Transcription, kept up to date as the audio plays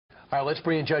All right, let's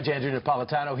bring in Judge Andrew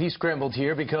Napolitano. He scrambled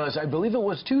here because I believe it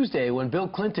was Tuesday when Bill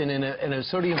Clinton, in a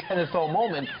sodium pentothal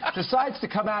moment, decides to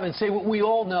come out and say what we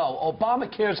all know.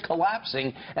 Obamacare is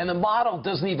collapsing, and the model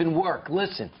doesn't even work.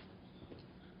 Listen.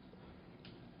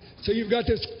 So you've got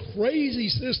this crazy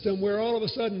system where all of a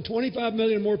sudden 25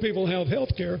 million more people have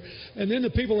health care, and then the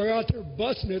people who are out there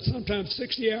busting it sometimes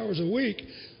 60 hours a week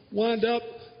wind up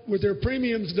with their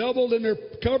premiums doubled and their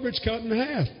coverage cut in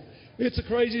half. It's the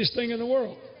craziest thing in the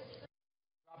world.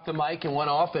 The mic and went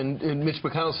off, and Mitch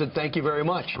McConnell said, "Thank you very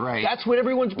much." Right. That's what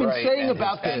everyone's been saying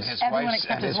about this.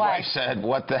 His wife said,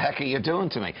 "What the heck are you doing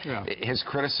to me?" Yeah. His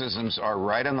criticisms are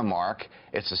right on the mark.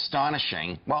 It's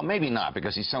astonishing. Well, maybe not,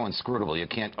 because he's so inscrutable. You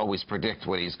can't always predict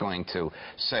what he's going to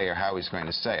say or how he's going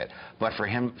to say it. But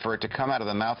for it to come out of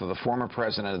the mouth of the former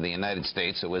president of the United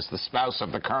States, who was the spouse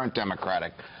of the current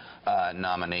Democratic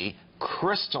nominee,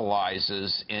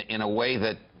 crystallizes in a way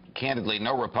that, candidly,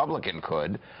 no Republican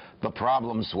could, the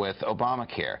problems with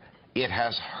Obamacare. It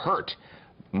has hurt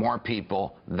more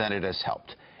people than it has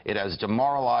helped. It has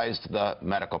demoralized the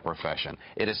medical profession.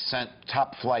 It has sent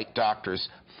top-flight doctors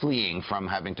fleeing from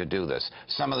having to do this.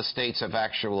 Some of the states have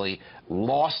actually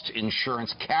lost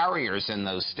insurance carriers in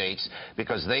those states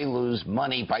because they lose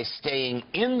money by staying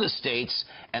in the states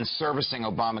and servicing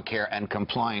Obamacare and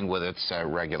complying with its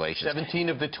regulations. 17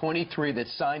 of the 23 that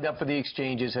signed up for the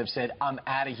exchanges have said, "I'm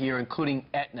out of here," including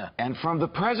Aetna. And from the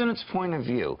president's point of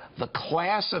view, the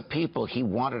class of people he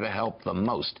wanted to help the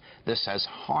most, this has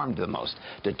harmed the most.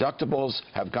 Deductibles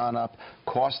have gone up,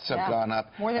 costs have gone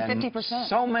up. More than 50%.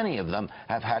 So many of them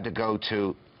have had to go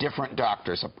to different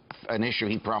doctors, an issue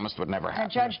he promised would never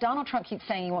happen. Now, Judge, Donald Trump keeps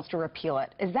saying he wants to repeal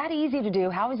it. Is that easy to do?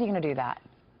 How is he going to do that?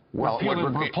 Well,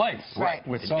 replace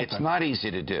with something. It's not easy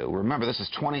to do. Remember, this is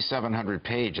 2,700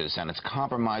 pages, and it's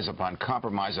compromise upon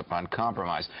compromise upon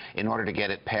compromise in order to get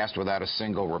it passed without a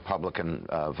single Republican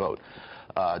vote.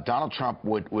 Donald Trump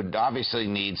would obviously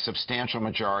need substantial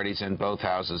majorities in both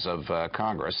houses of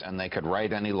Congress, and they could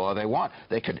write any law they want.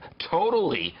 They could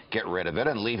totally get rid of it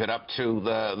and leave it up to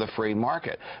the free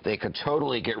market. They could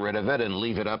totally get rid of it and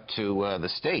leave it up to the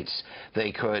states.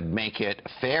 They could make it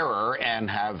fairer and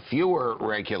have fewer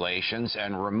regulations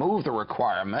and remove the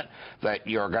requirement that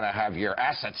you're going to have your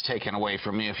assets taken away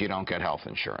from you if you don't get health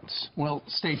insurance. Well,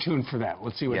 stay tuned for that.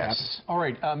 Let's see what happens. All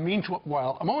right.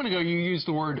 Meanwhile, a moment ago, you used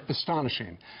the word astonishing.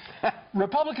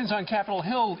 Republicans on Capitol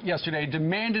Hill yesterday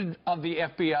demanded of the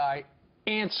FBI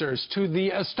answers to the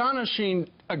astonishing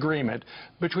agreement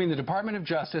between the Department of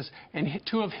Justice and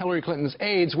two of Hillary Clinton's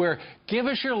aides, where give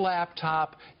us your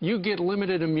laptop, you get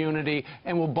limited immunity,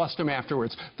 and we'll bust them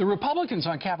afterwards. The Republicans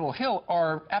on Capitol Hill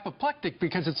are apoplectic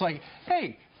because it's like,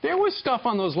 hey, there was stuff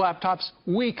on those laptops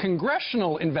we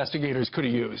congressional investigators could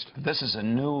have used. This is a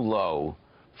new low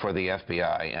for the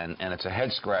FBI, and it's a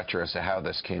head-scratcher as to how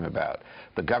this came about.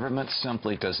 The government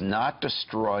simply does not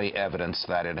destroy evidence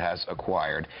that it has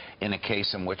acquired in a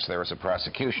case in which there is a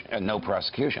prosecution, no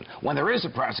prosecution. When there is a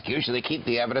prosecution, they keep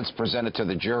the evidence presented to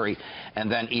the jury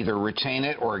and then either retain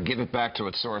it or give it back to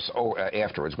its source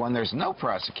afterwards. When there's no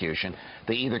prosecution,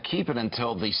 they either keep it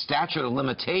until the statute of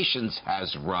limitations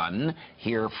has run,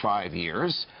 here 5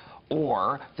 years,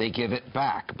 or they give it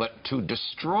back. But to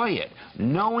destroy it,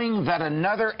 knowing that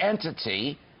another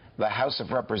entity, the House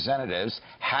of Representatives,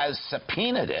 has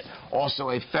subpoenaed it,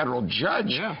 also a federal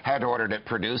judge had ordered it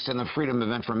produced in the Freedom of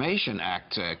Information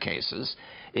Act cases,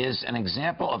 is an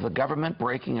example of the government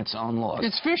breaking its own laws.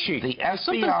 It's fishy. The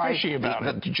FBI, fishy about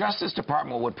the Justice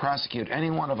Department would prosecute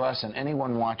any one of us and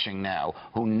anyone watching now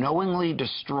who knowingly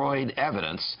destroyed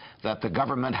evidence that the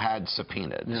government had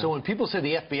subpoenaed. So when people said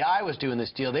the FBI was doing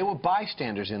this deal, they were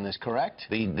bystanders in this, correct?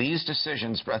 These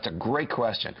decisions, that's a great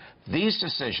question. These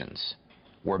decisions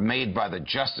were made by the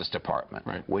Justice Department,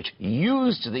 which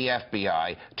used the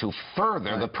FBI to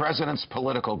further the president's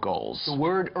political goals. The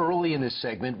word early in this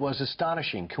segment was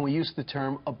astonishing. Can we use the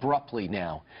term abruptly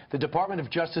now? The Department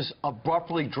of Justice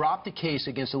abruptly dropped a case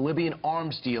against a Libyan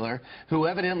arms dealer who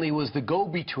evidently was the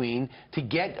go-between to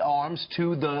get arms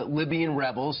to the Libyan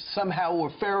rebels, somehow were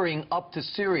ferrying up to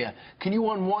Syria. Can you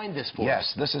unwind this for us?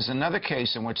 Yes, this is another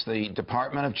case in which the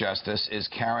Department of Justice is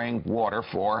carrying water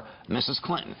for Mrs.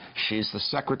 Clinton. She's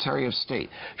the Secretary of State.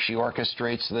 She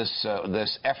orchestrates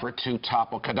this effort to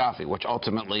topple Gaddafi, which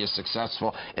ultimately is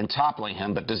successful in toppling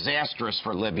him, but disastrous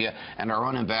for Libya, and our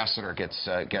own ambassador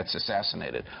gets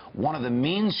assassinated. One of the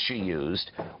means she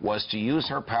used was to use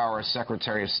her power as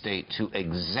Secretary of State to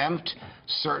exempt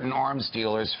certain arms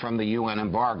dealers from the UN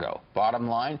embargo. Bottom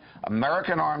line,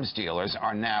 American arms dealers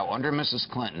are now, under Mrs.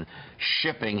 Clinton,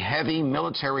 shipping heavy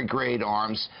military-grade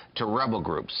arms to rebel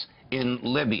groups. in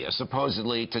Libya,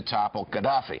 supposedly to topple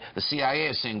Gaddafi. The CIA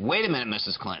is saying, wait a minute,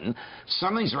 Mrs. Clinton,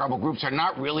 some of these rebel groups are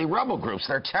not really rebel groups.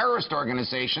 They're terrorist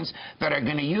organizations that are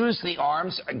going to use the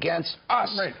arms against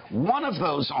us. Right. One of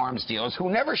those arms dealers, who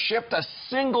never shipped a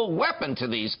single weapon to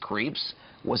these creeps,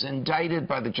 was indicted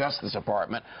by the Justice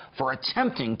Department for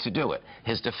attempting to do it.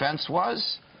 His defense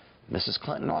was, Mrs.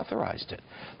 Clinton authorized it.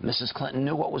 Mrs. Clinton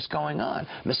knew what was going on.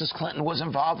 Mrs. Clinton was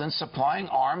involved in supplying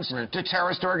arms to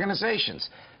terrorist organizations.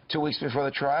 2 weeks before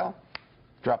the trial,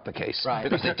 dropped the case. Right.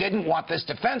 Because they didn't want this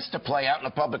defense to play out in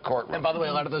a public courtroom. And by the way,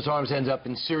 a lot of those arms ends up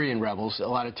in Syrian rebels, a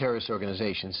lot of terrorist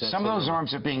organizations. Some of those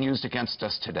arms are being used against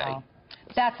us today. Wow.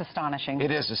 That's astonishing. It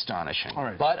is astonishing. All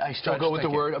right. But I still go with the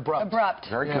word abrupt. Abrupt.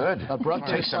 Very good. Abrupt.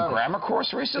 Take some grammar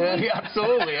course recently? Yeah,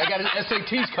 absolutely. I got an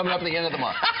SATs coming up at the end of the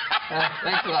month.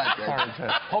 Thanks a lot, Ted. All right, Ted.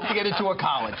 Hope to get into a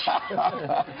college.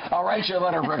 I'll write you a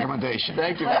letter of recommendation.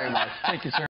 Thank you very much. Thank you, sir.